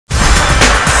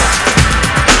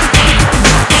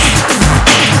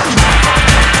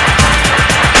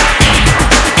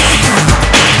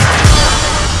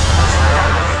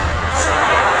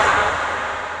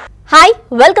Hi,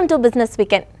 welcome to Business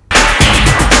Weekend.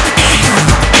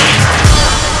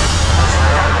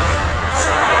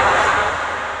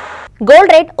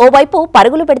 Gold rate ఓవైపు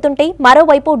పరుగులు పెడుతుంటే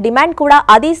మరోవైపు డిమాండ్ కూడా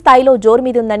అదే స్థాయిలో జోరు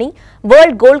మీదుందని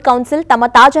వరల్డ్ గోల్డ్ కౌన్సిల్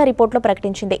తమ తాజా రిపోర్టులో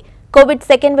ప్రకటించింది. కోవిడ్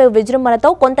సెకండ్ వేవ్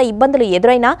విజృంభణతో కొంత ఇబ్బందులు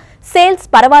ఎదురైనా సేల్స్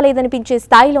పర్వాలేదనిపించే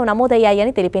స్థాయిలో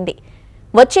నమోదయ్యాయని తెలిపింది.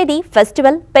 వచ్చేది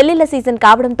ఫెస్టివల్ పెళ్లిళ్ల సీజన్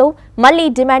కావడంతో మళ్లీ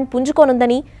డిమాండ్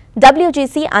పుంజుకోనుందని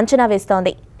WGC అంచనా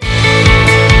వేస్తోంది.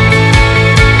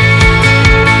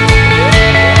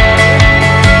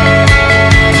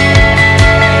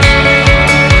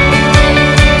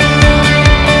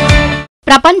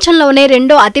 ప్రపంచంలోనే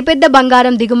రెండో అతిపెద్ద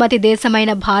బంగారం దిగుమతి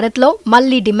దేశమైన భారత్లో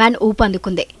మళ్లీ డిమాండ్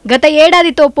ఊపందుకుంది. గత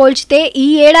ఏడాదితో పోల్చితే ఈ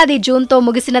ఏడాది జూన్తో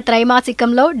ముగిసిన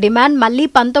త్రైమాసికంలో డిమాండ్ మళ్లీ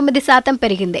 19%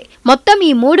 పెరిగింది. మొత్తం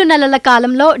ఈ 3 నెలల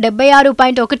కాలంలో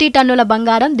 76.1 టన్నుల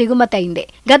బంగారం దిగుమతయింది.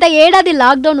 గత ఏడాది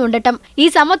లాక్డౌన్ ఉండటం, ఈ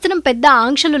సంవత్సరం పెద్ద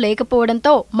ఆంక్షలు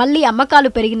లేకపోవడంతో మళ్లీ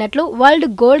అమ్మకాలు పెరిగినట్లు వరల్డ్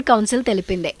గోల్డ్ కౌన్సిల్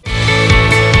తెలిపింది.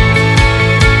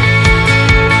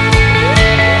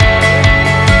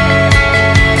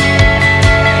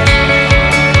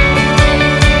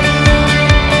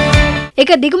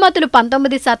 ఇక దిగుమతులు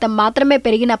 19% మాత్రమే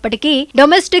పెరిగినప్పటికీ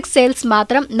డొమెస్టిక్ సేల్స్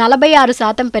మాత్రం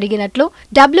 46% పెరిగినట్లు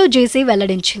WGC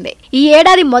వెల్లడించింది. ఈ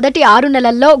ఏడాది మొదటి 6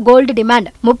 నెలల్లో గోల్డ్ డిమాండ్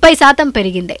 30%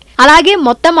 పెరిగింది. అలాగే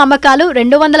మొత్తం అమ్మకాలు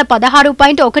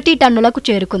 216.1 టన్నులకు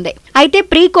చేరుకుంది. అయితే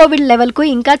ప్రీ కోవిడ్ లెవెల్ కు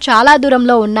ఇంకా చాలా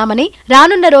దూరంలో ఉన్నామని,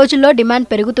 రానున్న రోజుల్లో డిమాండ్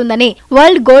పెరుగుతుందని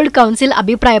world gold council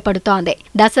అభిప్రాయపడుతోంది.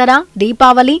 Dasara,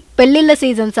 Deepavali, పెళ్లిళ్ల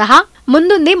సీజన్ సహా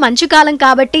ముందుంది మంచి కాలం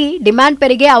కాబట్టి డిమాండ్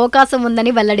పెరిగే అవకాశం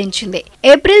ఉందని వెల్లడించింది.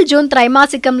 ఏప్రిల్ జూన్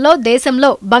త్రైమాసికంలో దేశంలో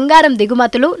బంగారం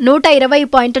దిగుమతులు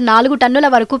 120.4 టన్నుల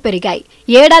వరకు పెరిగాయి.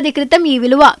 ఏడాది క్రితం ఈ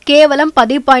విలువ కేవలం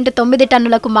 10.9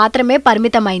 టన్నులకు మాత్రమే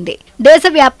పరిమితమైంది.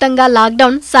 దేశవ్యాప్తంగా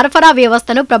లాక్డౌన్ సరఫరా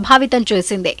వ్యవస్థను ప్రభావితం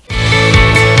చేసింది.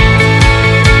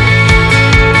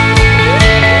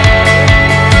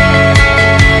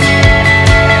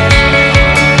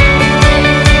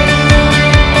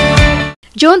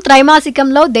 జూన్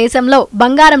త్రైమాసికంలో దేశంలో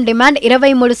బంగారం డిమాండ్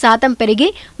 23% పెరిగి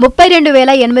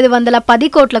 32,810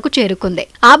 కోట్లకు చేరుకుంది.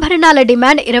 ఆభరణాల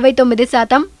డిమాండ్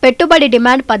 29%, పెట్టుబడి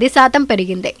డిమాండ్ 10%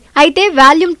 పెరిగింది. అయితే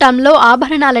వాల్యూమ్ టర్మ్లో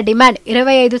ఆభరణాల డిమాండ్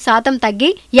 25%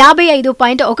 తగ్గి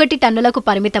 55.1 టన్నులకు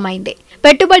పరిమితమైంది.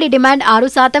 పెట్టుబడి డిమాండ్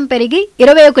 6% పెరిగి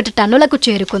 21 టన్నులకు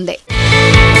చేరుకుంది.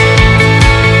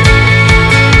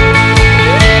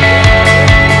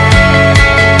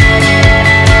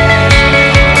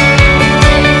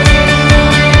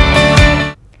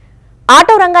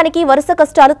 ఆటో రంగానికి వరుస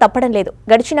కష్టాలు తప్పడం లేదు.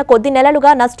 గడిచిన కొద్ది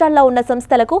నెలలుగా నష్టాల్లో ఉన్న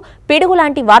సంస్థలకు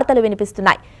పిడుగులాంటి వార్తలు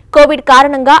వినిపిస్తున్నాయి. కోవిడ్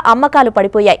కారణంగా అమ్మకాలు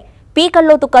పడిపోయాయి.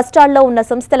 పీకల్లోతు కష్టాల్లో ఉన్న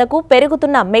సంస్థలకు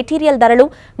పెరుగుతున్న మెటీరియల్ ధరలు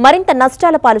మరింత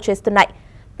నష్టాల పాలు చేస్తున్నాయి.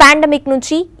 పాండమిక్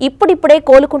నుంచి ఇప్పుడిప్పుడే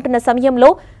కోలుకుంటున్న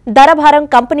సమయంలో ధరభారం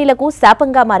కంపెనీలకు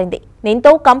శాపంగా మారింది.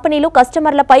 దీంతో కంపెనీలు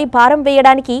కస్టమర్లపై భారం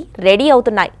వేయడానికి రెడీ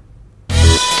అవుతున్నాయి.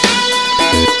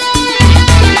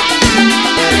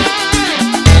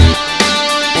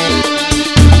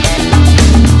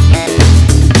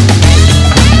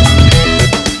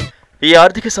 ఈ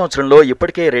ఆర్థిక సంవత్సరంలో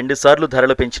ఇప్పటికే 2 సార్లు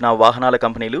ధరలు పెంచిన వాహనాల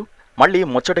కంపెనీలు మళ్లీ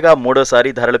ముచ్చటగా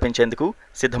 3వసారి ధరలు పెంచేందుకు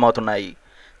సిద్ధమవుతున్నాయి.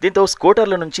 దీంతో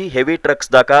స్కూటర్ల నుంచి హెవీ ట్రక్స్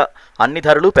దాకా అన్ని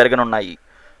ధరలు పెరగనున్నాయి.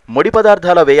 ముడి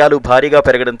పదార్థాల వ్యయాలు భారీగా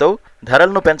పెరగడంతో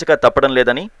ధరలను పెంచక తప్పడం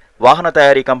లేదని వాహన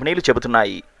తయారీ కంపెనీలు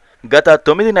చెబుతున్నాయి. గత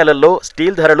 9 నెలల్లో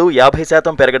స్టీల్ ధరలు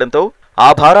 50% పెరగడంతో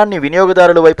ఆ భారాన్ని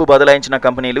వినియోగదారుల వైపు బదలాయించిన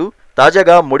కంపెనీలు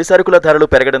తాజాగా ముడి సరుకుల ధరలు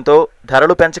పెరగడంతో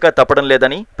ధరలు పెంచక తప్పడం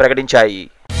లేదని ప్రకటించాయి.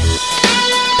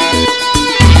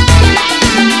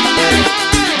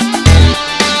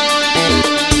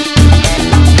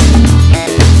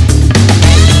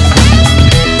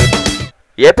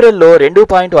 ఏప్రిల్లో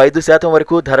 2.5%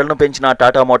 వరకు ధరలను పెంచిన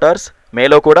టాటా మోటార్స్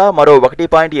మేలో కూడా మరో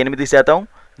 1.8%,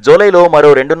 జూలైలో మరో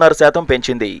 2.5%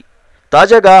 పెంచింది.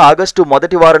 తాజాగా ఆగస్టు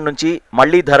మొదటి వారం నుంచి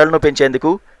మళ్లీ ధరలను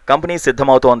పెంచేందుకు కంపెనీ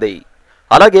సిద్ధమవుతోంది.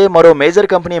 అలాగే మరో మేజర్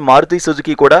కంపెనీ మారుతి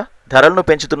సుజుకి కూడా ధరలను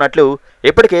పెంచుతున్నట్లు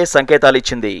ఇప్పటికే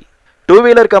సంకేతాలిచ్చింది.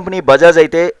 2-వీలర్ కంపెనీ బజాజ్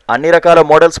అయితే అన్ని రకాల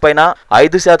మోడల్స్ పైన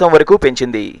 5% వరకు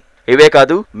పెంచింది. ఇవే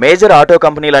కాదు, మేజర్ ఆటో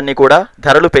కంపెనీలన్నీ కూడా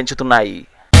ధరలు పెంచుతున్నాయి.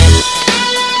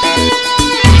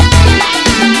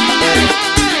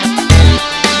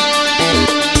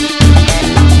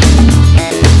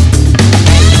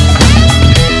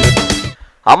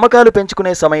 అమ్మకాలు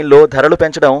పెంచుకునే సమయంలో ధరలు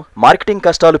పెంచడం మార్కెటింగ్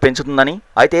కష్టాలు పెంచుతుందని,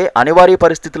 అయితే అనివార్య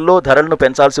పరిస్థితుల్లో ధరలను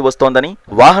పెంచాల్సి వస్తోందని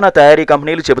వాహన తయారీ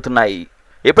కంపెనీలు చెబుతున్నాయి.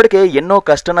 ఇప్పటికే ఎన్నో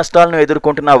కష్టనష్టాలను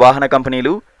ఎదుర్కొంటున్న వాహన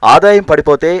కంపెనీలు ఆదాయం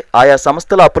పడిపోతే ఆయా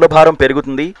సంస్థల అప్పుల భారం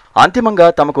పెరుగుతుంది, అంతిమంగా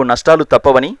తమకు నష్టాలు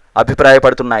తప్పవని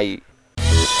అభిప్రాయపడుతున్నాయి.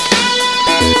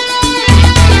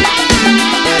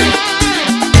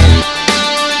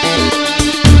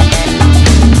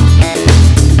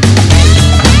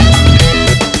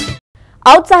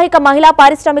 ఔత్సాహిక మహిళా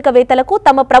పారిశ్రామికవేత్తలకు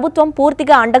తమ ప్రభుత్వం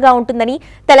పూర్తిగా అండగా ఉంటుందని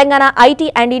Telangana IT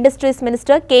and industries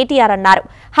minister KTR అన్నారు.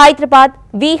 హైదరాబాద్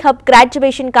వి హబ్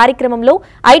గ్రాడ్యుయేషన్ కార్యక్రమంలో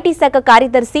ఐటీ శాఖ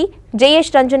కార్యదర్శి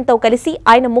జయేష్ రంజన్తో కలిసి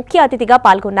ఆయన ముఖ్య అతిథిగా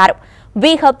పాల్గొన్నారు.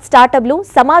 వి హబ్ స్టార్టప్లు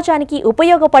సమాజానికి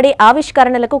ఉపయోగపడే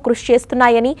ఆవిష్కరణలకు కృషి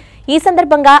చేస్తున్నాయని ఈ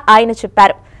సందర్భంగా ఆయన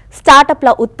చెప్పారు. స్టార్టప్ల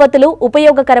ఉత్పత్తులు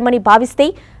ఉపయోగకరమని భావిస్తే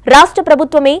రాష్ట్ర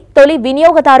ప్రభుత్వమే తొలి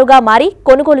వినియోగదారుగా మారి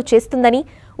కొనుగోలు చేస్తుందని,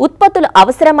 ఉత్పత్తులు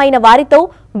అవసరమైన వారితో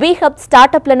వి హబ్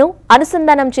స్టార్టప్లను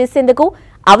అనుసంధానం చేసేందుకు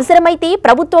అవసరమైతే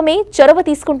ప్రభుత్వమే చొరవ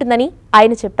తీసుకుంటుందని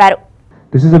ఆయన చెప్పారు.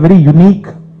 This is a very unique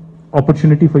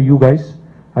opportunity for you guys.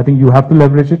 I think you have to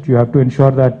leverage it. You have to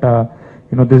ensure that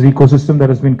this ecosystem that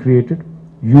has been created,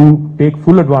 you take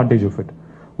full advantage of it.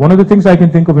 One of the things I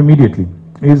can think of immediately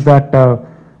is that,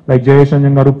 like Jayesh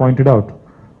Ranjan Garu pointed out,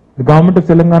 the government of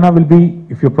Telangana will be,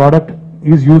 if your product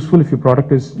is useful, if your product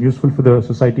is useful for the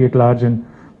society at large and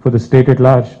for the state at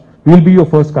large, we'll be your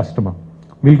first customer.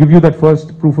 We'll give you that first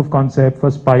proof of concept,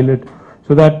 first pilot,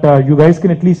 so that you guys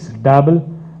can at least dabble,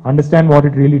 understand what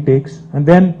it really takes, and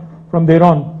then from there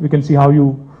on we can see how you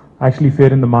actually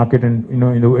fare in the market and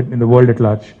in the world at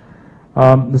large.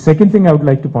 The second thing I would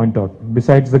like to point out,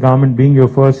 besides the government being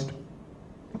your first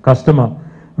customer,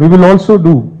 we will also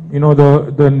do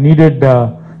the needed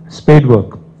spade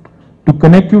work to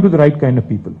connect you to the right kind of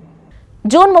people.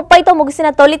 June 30తో ముగిసిన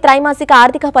తొలి త్రైమాసిక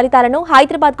ఆర్థిక ఫలితాలను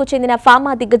హైదరాబాద్కు చెందిన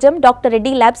pharma దిగ్గజం doctor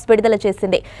Reddy labs విడుదల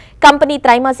చేసింది. కంపెనీ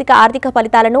త్రైమాసిక ఆర్థిక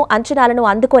ఫలితాలను అంచనాలను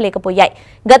అందుకోలేకపోయాయి.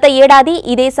 గత ఏడాది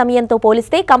ఇదే సమయంతో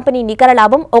పోలిస్తే కంపెనీ నికర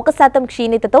లాభం 1%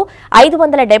 క్షీణతతో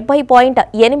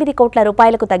 570.8 కోట్ల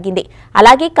రూపాయలకు తగ్గింది.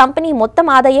 అలాగే కంపెనీ మొత్తం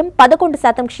ఆదాయం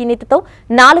 11% క్షీణతతో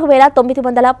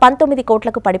 4,919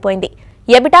 కోట్లకు పడిపోయింది.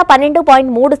 ఎబిటా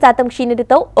 12.3%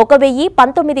 క్షీణతతో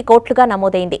 1,019 కోట్లుగా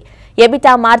నమోదైంది.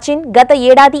 ఎబిటా మార్జిన్ గత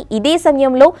ఏడాది ఇదే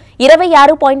సమయంలో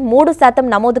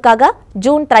 26.3% నమోదు కాగా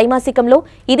జూన్ త్రైమాసికంలో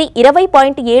ఇది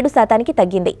 20.7%కి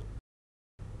తగ్గింది.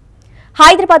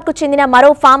 హైదరాబాద్కు చెందిన మరో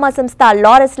ఫార్మా సంస్థ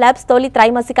లారస్ ల్యాబ్స్ తొలి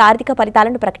త్రైమాసిక ఆర్థిక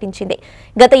ఫలితాలను ప్రకటించింది.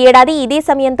 గత ఏడాది ఇదే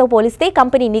సమయంతో పోలిస్తే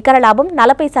కంపెనీ నికర లాభం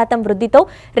 40% వృద్ధితో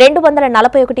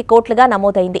 241 కోట్లుగా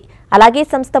నమోదైంది. అలాగే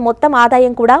సంస్థ మొత్తం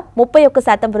ఆదాయం కూడా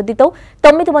 31% వృద్ధితో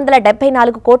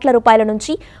 974 కోట్ల రూపాయల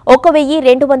నుంచి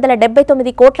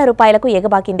 1,279 కోట్ల రూపాయలకు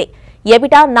ఎగబాకింది.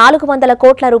 ఎబిటా 400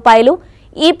 కోట్ల రూపాయలు,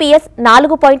 ఈపీఎస్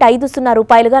 4.50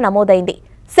 రూపాయలుగా నమోదైంది.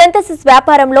 సింథసిస్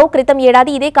వ్యాపారంలో క్రితం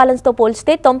ఏడాది ఇదే కాలంతో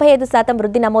పోల్చితే 95%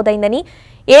 వృద్ధి నమోదైందని,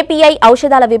 ఏపీఐ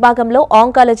ఔషధాల విభాగంలో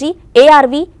ఆంకాలజీ,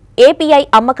 ఏఆర్వీ, ఏపీఐ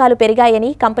అమ్మకాలు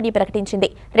పెరిగాయని కంపెనీ ప్రకటించింది.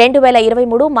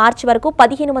 2023 మార్చి వరకు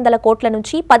 1,500 కోట్ల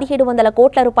నుంచి 1,700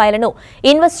 కోట్ల రూపాయలను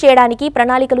ఇన్వెస్ట్ చేయడానికి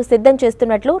ప్రణాళికలు సిద్ధం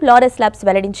చేస్తున్నట్లు లారస్ ల్యాబ్స్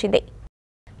వెల్లడించింది.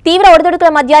 తీవ్ర ఒడిదుడుకుల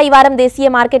మధ్య ఈ వారం దేశీయ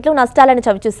మార్కెట్లు నష్టాలను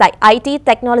చవిచూశాయి. ఐటీ,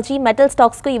 టెక్నాలజీ, మెటల్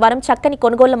స్టాక్స్ కు ఈ వారం చక్కని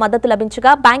కొనుగోళ్ల మద్దతు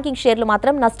లభించగా బ్యాంకింగ్ షేర్లు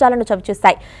మాత్రం నష్టాలను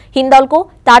చవిచూశాయి. Hindalco,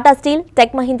 Tata steel,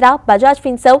 tech Mahindra, Bajaj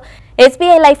Finserv,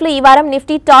 SBI life లో ఈ వారం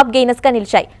నిఫ్టీ టాప్ గెయినర్స్ గా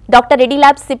నిలిచాయి. Doctor Reddy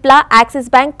labs, Cipla,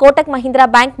 axis bank, Kotak Mahindra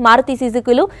bank, Maruti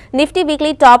సుజుకీలు Nifty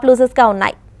weekly top losers గా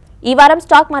ఉన్నాయి. ఈ వారం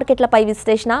స్టాక్ మార్కెట్లపై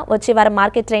విశ్లేషణ, వచ్చే వారం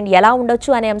మార్కెట్ ట్రెండ్ ఎలా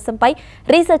ఉండొచ్చు అనే అంశంపై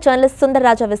రీసెర్చ్ జర్నలిస్ట్ సుందర్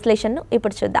రాజా విశ్లేషణను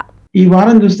ఇప్పుడు చూద్దాం. ఈ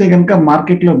వారం చూస్తే కనుక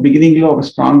మార్కెట్ లో బిగినింగ్ లో ఒక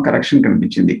స్ట్రాంగ్ కరెక్షన్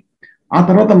కనిపించింది. ఆ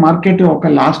తర్వాత మార్కెట్ ఒక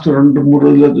లాస్ట్ 2-3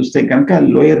 రోజుల్లో చూస్తే కనుక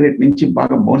లోయర్ రేట్ నుంచి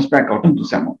బాగా బౌన్స్ బ్యాక్ అవటం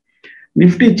చూసాము.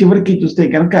 నిఫ్టీ చివరికి చూస్తే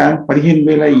కనుక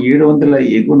 15,700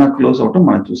 ఎగువన క్లోజ్ అవటం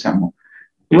మనం చూసాము.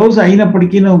 క్లోజ్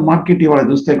అయినప్పటికీ మార్కెట్ ఇవాళ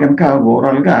చూస్తే కనుక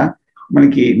ఓవరాల్ గా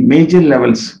మనకి మేజర్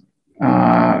లెవెల్స్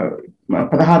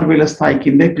 16,000 స్థాయి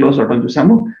కిందే క్లోజ్ అవటం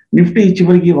చూసాము. నిఫ్టీ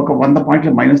చివరికి ఒక 100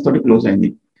 పాయింట్ల మైనస్ తోటి క్లోజ్ అయింది.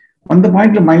 100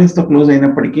 పాయింట్ల మైనస్ తో క్లోజ్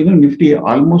అయినప్పటికీ Nifty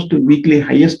almost weekly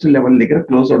highest level దగ్గర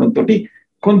క్లోజ్ అవడం తోటి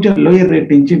కొంచెం లోయర్ రేట్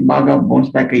నుంచి బాగా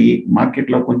బౌన్స్ బ్యాక్ అయ్యి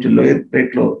మార్కెట్ లో కొంచెం లోయర్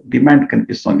రేట్ లో డిమాండ్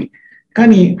కనిపిస్తోంది.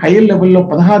 కానీ హైయర్ లెవెల్లో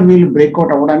 16,000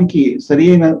 బ్రేక్అవుట్ అవ్వడానికి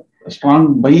సరైన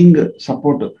స్ట్రాంగ్ బయింగ్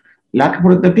సపోర్ట్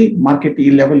లేకపోతే మార్కెట్ ఈ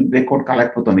లెవెల్ బ్రేక్అవుట్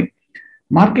కాలేకపోతుంది.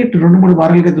 మార్కెట్ 2-3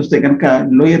 వారాలుగా చూస్తే కనుక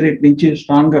లోయర్ రేట్ నుంచి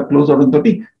స్ట్రాంగ్ గా క్లోజ్ అవడం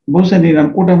తోటి బహుశా నేను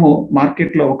అనుకోవటము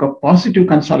మార్కెట్ లో ఒక పాజిటివ్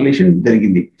కన్సాలిడేషన్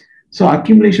జరిగింది. సో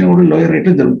అక్యుములేషన్ కూడా లోయర్ రేట్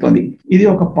లో జరుగుతుంది. ఇది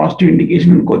ఒక పాజిటివ్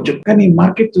ఇండికేషన్ అనుకోవచ్చు. కానీ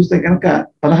మార్కెట్ చూస్తే కనుక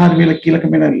 16,000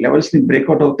 కీలకమైన లెవెల్స్ ని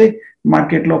బ్రేక్అవుట్ అవుతే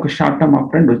మార్కెట్ లో ఒక షార్ట్ టర్మ్ అప్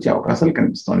ట్రెండ్ వచ్చే అవకాశాలు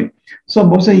కనిపిస్తుంది. సో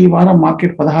బహుశా ఈ వారం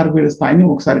మార్కెట్ 16,000 స్థాయిని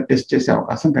ఒకసారి టెస్ట్ చేసే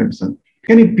అవకాశం కనిపిస్తుంది.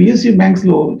 కానీ పిఎస్యూ బ్యాంక్స్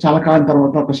లో చాలా కాలం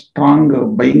తర్వాత ఒక స్ట్రాంగ్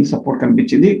బయింగ్ సపోర్ట్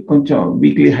కనిపించింది. కొంచెం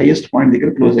వీక్లీ హైయెస్ట్ పాయింట్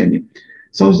దగ్గర క్లోజ్ అయింది.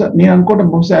 సో నేను అనుకోవడం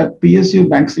బహుశా పిఎస్యూ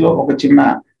బ్యాంక్స్ లో ఒక చిన్న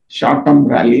షార్ట్ టర్మ్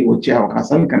ర్యాలీ వచ్చే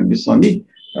అవకాశాలు కనిపిస్తుంది.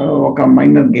 ఒక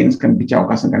మైనర్ గెయిన్స్ కనిపించే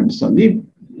అవకాశం కనిపిస్తుంది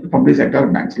పబ్లిక్ సెక్టర్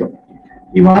బ్యాంక్స్ లో.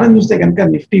 ఈ వారం చూస్తే కనుక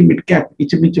నిఫ్టీ మిడ్ క్యాప్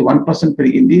ఇంచుమించు 1%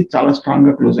 పెరిగింది, చాలా స్ట్రాంగ్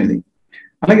గా క్లోజ్ అయింది.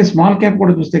 అలాగే స్మాల్ క్యాప్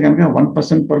కూడా చూస్తే కనుక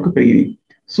 1% వరకు పెరిగింది.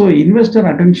 సో ఇన్వెస్టర్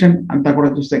అటెన్షన్ అంతా కూడా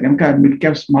చూస్తే కనుక మిడ్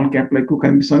క్యాప్ స్మాల్ క్యాప్ లో ఎక్కువ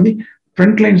కనిపిస్తుంది.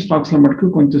 ఫ్రంట్ లైన్ స్టాక్స్ లో మటుకు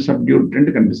కొంచెం సబ్డ్యూడ్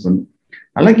ట్రెండ్ కనిపిస్తుంది.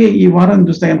 అలాగే ఈ వారం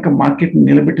చూస్తే కనుక మార్కెట్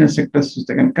నిలబెట్టిన సెక్టర్స్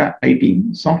చూస్తే కనుక ఐటీ,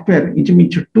 సాఫ్ట్వేర్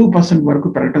ఇంచుమించు 2% వరకు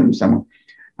పెరగటం చూసాము.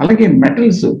 అలాగే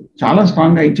మెటల్స్ చాలా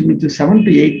స్ట్రాంగ్ గా ఇంచుమించు 7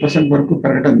 to 8% వరకు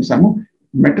పెరగటం చూసాము.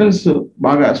 మెటల్స్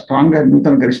బాగా స్ట్రాంగ్ గా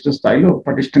నూతన గరిష్ట స్థాయిలో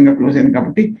పటిష్టంగా క్లోజ్ అయింది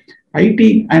కాబట్టి ఐటీ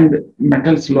అండ్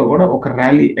మెటల్స్ లో కూడా ఒక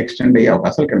ర్యాలీ ఎక్స్టెండ్ అయ్యే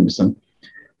అవకాశాలు కనిపిస్తుంది.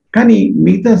 కానీ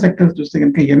మిగతా సెక్టర్స్ చూస్తే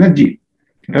కనుక ఎనర్జీ,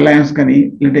 రిలయన్స్ కానీ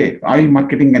లేదంటే ఆయిల్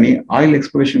మార్కెటింగ్ కానీ ఆయిల్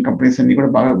ఎక్స్ప్లోరేషన్ కంపెనీస్ అన్ని కూడా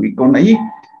బాగా వీక్గా ఉన్నాయి.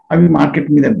 అవి మార్కెట్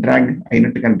మీద డ్రాగ్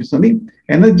అయినట్టు కనిపిస్తుంది.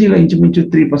 ఎనర్జీలో ఇంచుమించు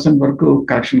 3% వరకు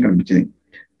కరెక్షన్ కనిపించింది.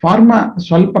 ఫార్మా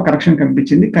స్వల్ప కరెక్షన్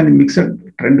కనిపించింది, కానీ మిక్సడ్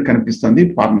ట్రెండ్ కనిపిస్తుంది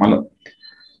ఫార్మాలో.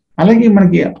 అలాగే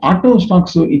మనకి ఆటో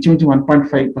స్టాక్స్ ఇంచుమించు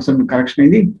 1.5% కరెక్షన్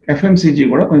అయింది. ఎఫ్ఎంసీజీ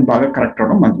కూడా కొంచెం బాగా కరెక్ట్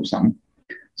అవడం మనం చూసాము.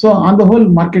 So on the whole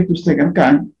market చూస్తే కనుక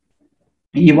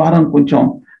ఈ వారం కొంచెం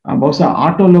బహుశా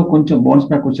ఆటోలో కొంచెం బౌన్స్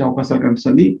బ్యాక్ వచ్చే అవకాశాలు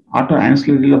కనిపిస్తుంది. ఆటో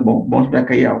యాన్సిలరీలో బౌన్స్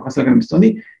బ్యాక్ అయ్యే అవకాశాలు కనిపిస్తుంది.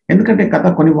 ఎందుకంటే గత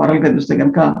కొన్ని వారాలుగా చూస్తే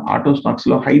కనుక ఆటో స్టాక్స్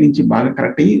లో హై నుంచి బాగా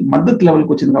కరెక్ట్ అయ్యి మద్దతు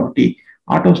లెవెల్కి వచ్చింది కాబట్టి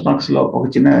ఆటో స్టాక్స్ లో ఒక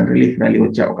చిన్న రిలీఫ్ ర్యాలీ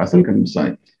వచ్చే అవకాశాలు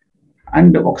కనిపిస్తాయి.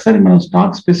 అండ్ ఒకసారి మనం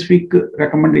stock specific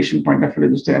recommendation point of view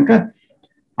చూస్తే కనుక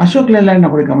అశోక్ లేలాండ్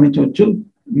ఒకటి గమనించవచ్చు.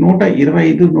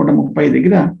 125, 130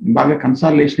 దగ్గర బాగా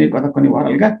కన్సాలిడేషన్ గత కొన్ని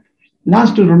వారాలుగా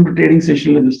లాస్ట్ 2 ట్రేడింగ్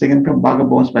సెషన్ లో చూస్తే కనుక బాగా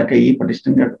బౌన్స్ బ్యాక్ అయ్యి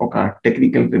పటిష్టంగా ఒక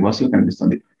టెక్నికల్ రివర్సల్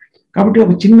కనిపిస్తుంది. కాబట్టి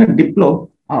ఒక చిన్న డిప్ లో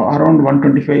అరౌండ్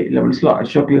 125 లెవెల్స్ లో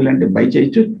అశోక్ లేలాండ్ బై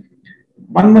చేయొచ్చు.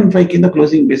 115 కింద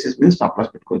క్లోజింగ్ బేసిస్ మీద స్టాప్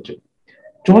లాస్ పెట్టుకోవచ్చు.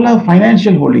 చోలా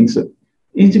ఫైనాన్షియల్ హోల్డింగ్స్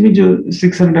ఇంచుమించు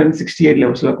 668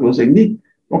 లెవెల్స్ లో క్లోజ్ అయింది.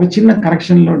 ఒక చిన్న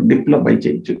కరెక్షన్ లో డిప్ లో బై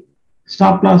చేయొచ్చు.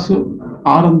 స్టాప్ లాస్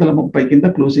 630 కింద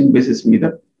క్లోజింగ్ బేసిస్ మీద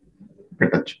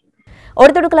పెట్టచ్చు.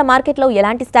 ఒడిదుడుకుల మార్కెట్లో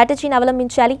ఎలాంటి స్ట్రాటజీని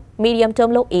అవలంబించాలి, మీడియం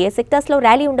టర్మ్ లో ఏ సెక్టర్స్ లో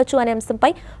ర్యాలీ ఉండొచ్చు అనే అంశంపై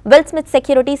వెల్స్మిత్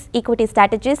securities equity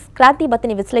strategies Kranti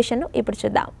Battini విశ్లేషణను ఇప్పుడు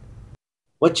చూద్దాం.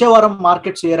 వచ్చే వారం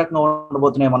మార్కెట్స్ ఏ రకంగా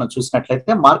ఉండబోతున్నాయి మనం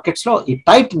చూసినట్లయితే మార్కెట్స్ లో ఈ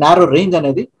టైట్ నారో రేంజ్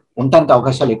అనేది ఉండడానికి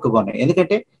అవకాశాలు ఎక్కువగా ఉన్నాయి.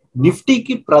 ఎందుకంటే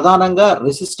నిఫ్టీకి ప్రధానంగా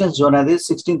రెసిస్టెన్స్ జోన్ అనేది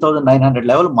 16,900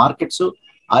 లెవెల్, మార్కెట్స్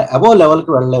అబోవ్ లెవెల్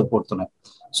కి వెళ్ళలేకపోతున్నాయి.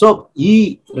 సో ఈ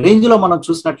రేంజ్ లో మనం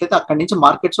చూసినట్లయితే అక్కడి నుంచి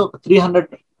మార్కెట్స్ ఒక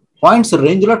 300 పాయింట్స్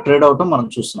రేంజ్ లో ట్రేడ్ అవటం మనం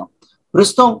చూస్తున్నాం.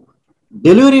 ప్రస్తుతం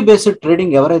డెలివరీ బేస్డ్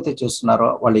ట్రేడింగ్ ఎవరైతే చేస్తున్నారో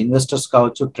వాళ్ళు ఇన్వెస్టర్స్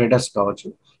కావచ్చు, ట్రేడర్స్ కావచ్చు,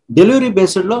 డెలివరీ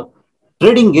బేస్డ్ లో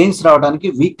ట్రేడింగ్ గెయిన్స్ రావడానికి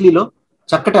వీక్లీలో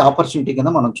చక్కటి ఆపర్చునిటీ కింద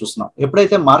మనం చూస్తున్నాం.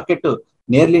 ఎప్పుడైతే మార్కెట్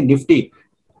నియర్లీ నిఫ్టీ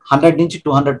 100 నుంచి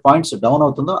 200 పాయింట్స్ డౌన్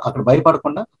అవుతుందో అక్కడ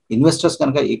భయపడకుండా ఇన్వెస్టర్స్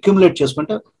కనుక అక్యుములేట్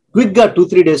చేసుకుంటే క్విక్ గా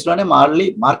 2-3 డేస్ లోనే మళ్ళీ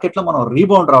మార్కెట్ లో మనం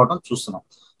రీబౌండ్ రావడం చూస్తున్నాం.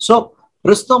 సో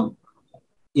ప్రస్తుతం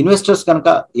ఇన్వెస్టర్స్ కనుక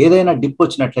ఏదైనా డిప్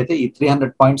వచ్చినట్లయితే ఈ 300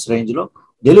 పాయింట్స్ రేంజ్ లో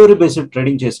డెలివరీ బేస్డ్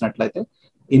ట్రేడింగ్ చేసినట్లయితే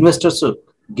ఇన్వెస్టర్స్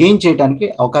గెయిన్ చేయడానికి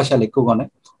అవకాశాలు ఎక్కువగా ఉన్నాయి.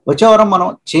 వచ్చే వారం మనం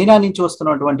చైనా నుంచి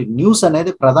వస్తున్నటువంటి న్యూస్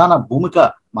అనేది ప్రధాన భూమిక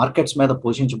మార్కెట్స్ మీద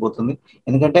పోషించబోతుంది.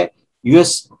 ఎందుకంటే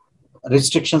యుఎస్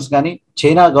రెస్ట్రిక్షన్స్ కానీ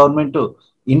చైనా గవర్నమెంట్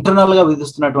ఇంటర్నల్ గా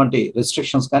విధిస్తున్నటువంటి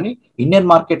రెస్ట్రిక్షన్స్ కానీ ఇండియన్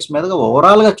మార్కెట్స్ మీద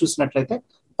ఓవరాల్ గా చూసినట్లయితే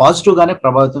పాజిటివ్ గానే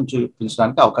ప్రభావితం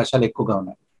చూపించడానికి అవకాశాలు ఎక్కువగా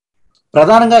ఉన్నాయి.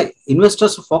 ప్రధానంగా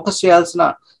ఇన్వెస్టర్స్ ఫోకస్ చేయాల్సిన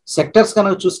సెక్టర్స్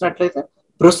కనుక చూసినట్లయితే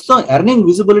ప్రస్తుతం ఎర్నింగ్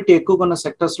విజిబిలిటీ ఎక్కువగా ఉన్న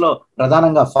సెక్టర్స్ లో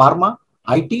ప్రధానంగా ఫార్మా,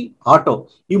 ఐటీ, ఆటో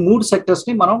ఈ 3 సెక్టర్స్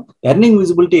ని మనం ఎర్నింగ్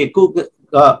విజిబిలిటీ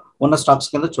ఎక్కువగా ఉన్న స్టాక్స్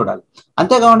కింద చూడాలి.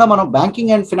 అంతేకాకుండా మనం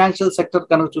బ్యాంకింగ్ అండ్ ఫైనాన్షియల్ సెక్టర్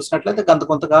కనుక చూసినట్లయితే గత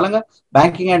కొంతకాలంగా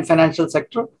బ్యాంకింగ్ అండ్ ఫైనాన్షియల్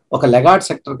సెక్టర్ ఒక లెగార్డ్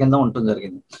సెక్టర్ కింద ఉంటుంది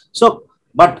జరిగింది. సో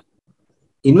బట్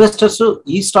ఇన్వెస్టర్స్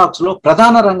ఈ స్టాక్స్ లో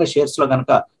ప్రధాన రంగ షేర్స్ లో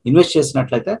కనుక ఇన్వెస్ట్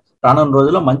చేసినట్లయితే రానున్న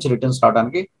రోజుల్లో మంచి రిటర్న్స్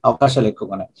రావడానికి అవకాశాలు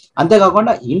ఎక్కువగా ఉన్నాయి.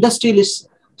 అంతేకాకుండా ఇండస్ట్రియలిస్ట్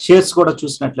షేర్స్ కూడా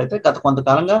చూసినట్లయితే గత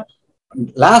కొంతకాలంగా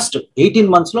లాస్ట్ 18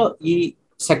 months లో ఈ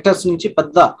సెక్టర్స్ నుంచి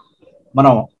పెద్ద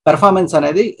మనం పెర్ఫార్మెన్స్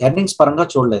అనేది ఎర్నింగ్స్ పరంగా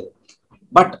చూడలేదు.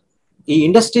 బట్ ఈ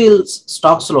ఇండస్ట్రియల్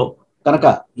స్టాక్స్ లో కనుక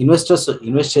ఇన్వెస్టర్స్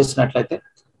ఇన్వెస్ట్ చేసినట్లయితే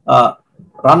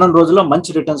రానున్న రోజుల్లో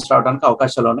మంచి రిటర్న్స్ రావడానికి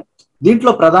అవకాశాలు ఉన్నాయి.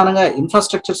 దీంట్లో ప్రధానంగా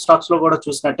ఇన్ఫ్రాస్ట్రక్చర్ స్టాక్స్ లో కూడా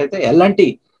చూసినట్లయితే ఎల్ఎన్టీ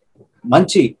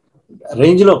మంచి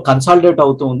రేంజ్ లో కన్సాలిడేట్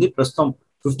అవుతూ ఉంది. ప్రస్తుతం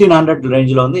 1500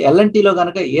 రేంజ్ లో ఉంది. ఎల్ఎన్టీలో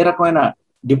కనుక ఏ రకమైన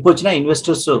డిప్ వచ్చినా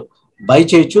ఇన్వెస్టర్స్ బై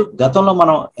చేయొచ్చు. గతంలో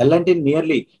మనం ఎల్ఎన్టీ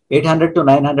నియర్లీ 800 to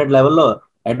 900 లెవెల్లో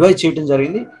అడ్వైజ్ చేయడం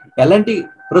జరిగింది. ఎల్ఎన్టీ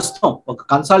ప్రస్తుతం ఒక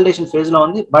కన్సాలిడేషన్ ఫేజ్ లో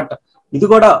ఉంది. బట్ ఇది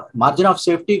కూడా margin of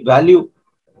safety value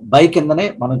by కిందనే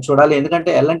మనం చూడాలి.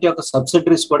 ఎందుకంటే ఎల్ఎన్టీ యొక్క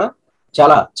సబ్సిడరీస్ కూడా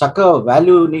చాలా చక్కగా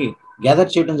వాల్యూని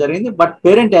గ్యాదర్ చేయడం జరిగింది. బట్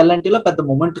పేరెంట్ ఎల్ఎన్టీలో పెద్ద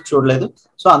మూమెంట్ చూడలేదు.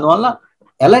 సో అందువల్ల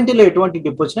ఎల్ఎన్టీలో ఎటువంటి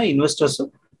డిప్ వచ్చినా ఇన్వెస్టర్స్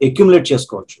అక్యుములేట్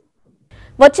చేసుకోవచ్చు.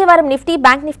 వచ్చే వారం నిఫ్టీ,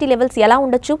 బ్యాంక్ నిఫ్టీ లెవెల్స్ ఎలా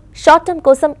ఉండొచ్చు, షార్ట్ టర్మ్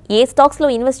కోసం ఏ స్టాక్స్ లో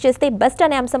ఇన్వెస్ట్ చేస్తే బెస్ట్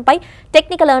అనే అంశంపై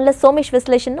టెక్నికల్ అనలిస్ట్ సోమేష్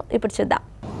విశ్లేషణను ఇప్పుడు చూద్దాం.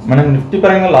 మనం నిఫ్టీ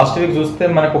పరంగా లాస్ట్ వీక్ చూస్తే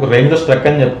మనకు ఒక రేంజ్లో స్ట్రక్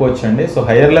అని చెప్పుకోవచ్చు అండి. సో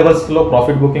హైయర్ లెవెల్స్లో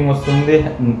ప్రాఫిట్ బుకింగ్ వస్తుంది,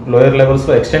 లోయర్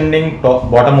లెవెల్స్లో ఎక్స్టెండింగ్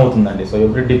బాటమ్ అవుతుందండి. సో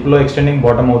ఎవ్రీ డిప్లో ఎక్స్టెండింగ్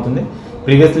బాటమ్ అవుతుంది.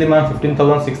 ప్రీవియస్లీ మనం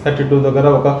 15,632 దగ్గర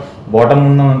ఒక బాటమ్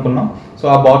ఉందాం అనుకున్నాం. సో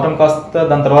ఆ బాటమ్ కాస్త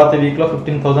దాని తర్వాత వీక్లో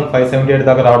 15,578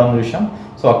 దాకా రావడం చూసాం.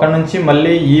 సో అక్కడ నుంచి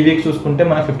మళ్ళీ ఈ వీక్ చూసుకుంటే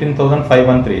మనకి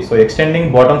 15,513. సో ఎక్స్టెండింగ్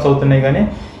బాటమ్స్ అవుతున్నాయి కానీ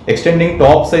ఎక్స్టెండింగ్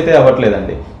టాప్స్ అయితే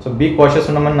అవ్వట్లేదండి. సో బీ కాషియస్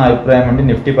ఉండమని నా అభిప్రాయం అండి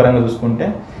నిఫ్టీ పరంగా చూసుకుంటే.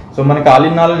 సో మనకి ఆల్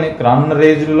ఇన్ ఆల్ రానున్న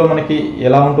రేంజ్లో మనకి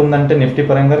ఎలా ఉంటుందంటే నిఫ్టీ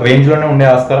పరంగా రేంజ్లోనే ఉండే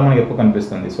ఆస్కారం మనకి ఎక్కువ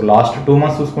కనిపిస్తుంది. సో లాస్ట్ 2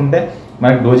 months చూసుకుంటే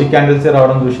మనకి డోజీ క్యాండిల్సే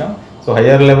రావడం చూసాం. సో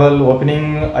హయ్యర్ లెవెల్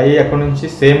ఓపెనింగ్ అయ్యి అక్కడ నుంచి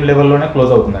సేమ్ లెవెల్లోనే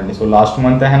క్లోజ్ అవుతుందండి. So last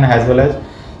month and as well as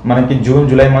మనకి June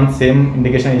July month same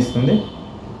indication ఇస్తుంది.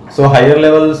 సో హయ్యర్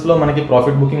లెవెల్స్లో మనకి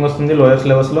ప్రాఫిట్ బుకింగ్ వస్తుంది, లోయర్స్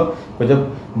లెవెల్స్లో కొంచెం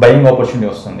బయింగ్ ఆపర్చునిటీ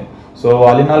వస్తుంది. So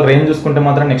all in all range చూసుకుంటే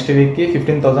మాత్రం నెక్స్ట్ వీక్కి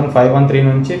 15,513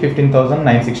 నుంచి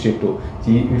 15,962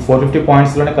 ఈ 450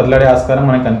 పాయింట్స్లోనే కదలాడే ఆస్కారం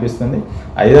మనకు కనిపిస్తుంది.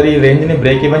 ఐదర్ ఈ రేంజ్ని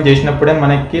బ్రేక్ ఈవెన్ చేసినప్పుడే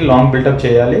మనకి లాంగ్ బిల్డప్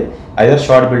చేయాలి, ఐదర్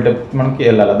షార్ట్ బిల్డప్ మనకి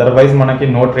వెళ్ళాలి. అదర్వైజ్ మనకి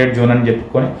నో ట్రేడ్ జోన్ అని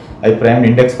చెప్పుకొని అభిప్రాయం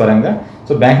ఇండెక్స్ పరంగా.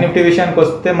 సో బ్యాంక్ నిఫ్టీ విషయానికి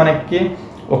వస్తే మనకి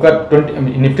ఒక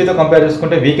 20 నిఫ్టీతో కంపేర్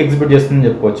చేసుకుంటే వీక్ ఎగ్జిబిట్ చేస్తుందని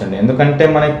చెప్పుకోవచ్చు అండి. ఎందుకంటే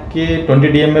మనకి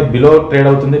 20 DMA బిలో ట్రేడ్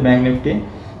అవుతుంది బ్యాంక్ నిఫ్టీ.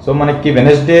 సో మనకి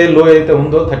వెనస్డే లో అయితే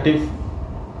ఉందో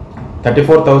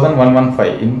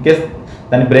 34,115 ఇన్ కేస్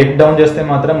దాన్ని బ్రేక్ డౌన్ చేస్తే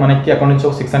మాత్రం మనకి అక్కడ నుంచి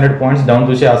ఒక 600 పాయింట్స్ డౌన్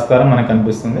చూసే ఆస్కారం మనకు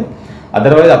కనిపిస్తుంది.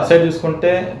 అదర్వైజ్ అప్ సైడ్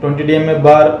చూసుకుంటే 20 DMA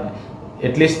బార్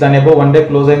అట్లీస్ట్ దాని అబౌవ్ 1 day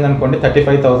క్లోజ్ అయింది అనుకోండి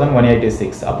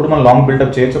 35,186. అప్పుడు మనం లాంగ్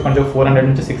బిల్డప్ చేయొచ్చు, కొంచెం 400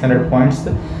 నుంచి 600 పాయింట్స్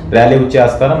ర్యాలీ వచ్చే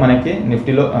ఆస్కారం మనకి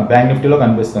నిఫ్టీలో బ్యాంక్ నిఫ్టీలో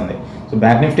కనిపిస్తుంది. సో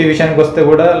బ్యాంక్ నిఫ్టీ విషయానికి వస్తే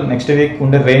కూడా నెక్స్ట్ వీక్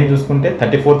ఉండే రేంజ్ చూసుకుంటే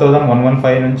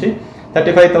 34,115 నుంచి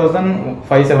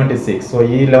 35,576. సో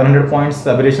ఈ 1100 పాయింట్స్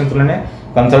అబిరేషన్స్లోనే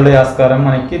కన్సల్ట్ అయ్యే ఆస్కారం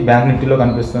మనకి బ్యాంక్ నిఫ్టీలో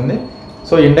కనిపిస్తుంది.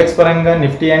 సో ఇండెక్స్ పరంగా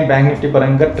నిఫ్టీ అండ్ బ్యాంక్ నిఫ్టీ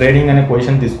పరంగా ట్రేడింగ్ అనే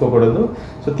పొజిషన్ తీసుకోకూడదు.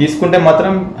 సో తీసుకుంటే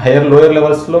మాత్రం హైయర్ లోయర్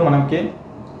లెవెల్స్లో మనకి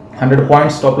 100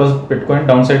 పాయింట్స్ స్టాప్ లాస్ పెట్టుకొని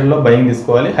డౌన్ సైడ్లో బయింగ్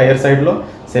తీసుకోవాలి. హైయర్ సైడ్లో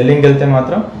సెల్లింగ్ వెళ్తే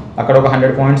మాత్రం అక్కడ ఒక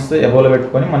 100 పాయింట్స్ ఎబోలో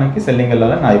పెట్టుకొని మనకి సెల్లింగ్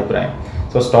వెళ్ళాలని నా అభిప్రాయం.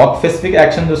 సో స్టాక్ స్పెసిఫిక్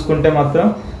యాక్షన్ చూసుకుంటే మాత్రం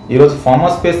ఈరోజు ఫార్మా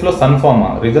స్పేస్లో సన్ ఫార్మా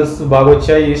రిజల్ట్స్ బాగా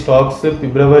వచ్చాయి. ఈ స్టాక్స్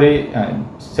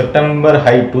సెప్టెంబర్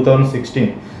హై 2016.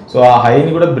 సో ఆ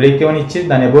హైని కూడా బ్రేక్ ఇవ్వని ఇచ్చి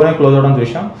దాని ఎబోనే క్లోజ్ అవ్వడం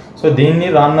చూసాం. సో దీన్ని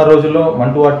రానున్న రోజుల్లో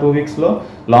 1 to 2 weeksలో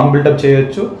లాంగ్ బిల్డప్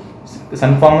చేయొచ్చు.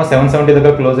 సన్ ఫార్మా 770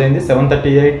 దగ్గర క్లోజ్ అయింది.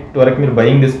 738 వరకు మీరు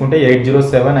బయింగ్ తీసుకుంటే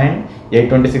 807 అండ్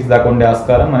 826 దాకా ఉండే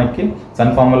ఆస్కారం మనకి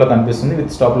సన్ ఫార్మాలో కనిపిస్తుంది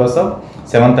with stop loss of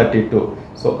 732.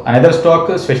 So another stock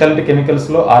speciality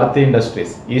కెమికల్స్లో Aarti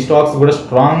industries. ఈ స్టాక్స్ కూడా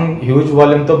స్ట్రాంగ్ హ్యూజ్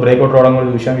వాల్యూమ్తో బ్రేక్అవుట్ రావడం కూడా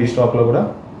చూసాం. ఈ స్టాక్లో కూడా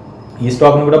ఈ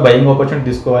స్టాక్ను కూడా బయింగ్ ఆపర్చునిటీ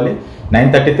తీసుకోవాలి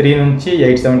 933 నుంచి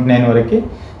 879 వరకు.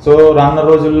 సో రానున్న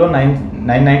రోజుల్లో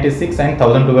 996 అండ్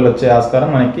 1012 వచ్చే ఆస్కారం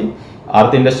మనకి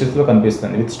ఆర్తి ఇండస్ట్రీస్లో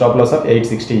కనిపిస్తుంది విత్ స్టాప్ లాస్ ఆఫ్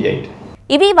 868.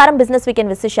 ఇవి వారం బిజినెస్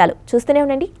వీకెండ్ విశేషాలు. చూస్తూనే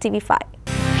ఉండండి TV5.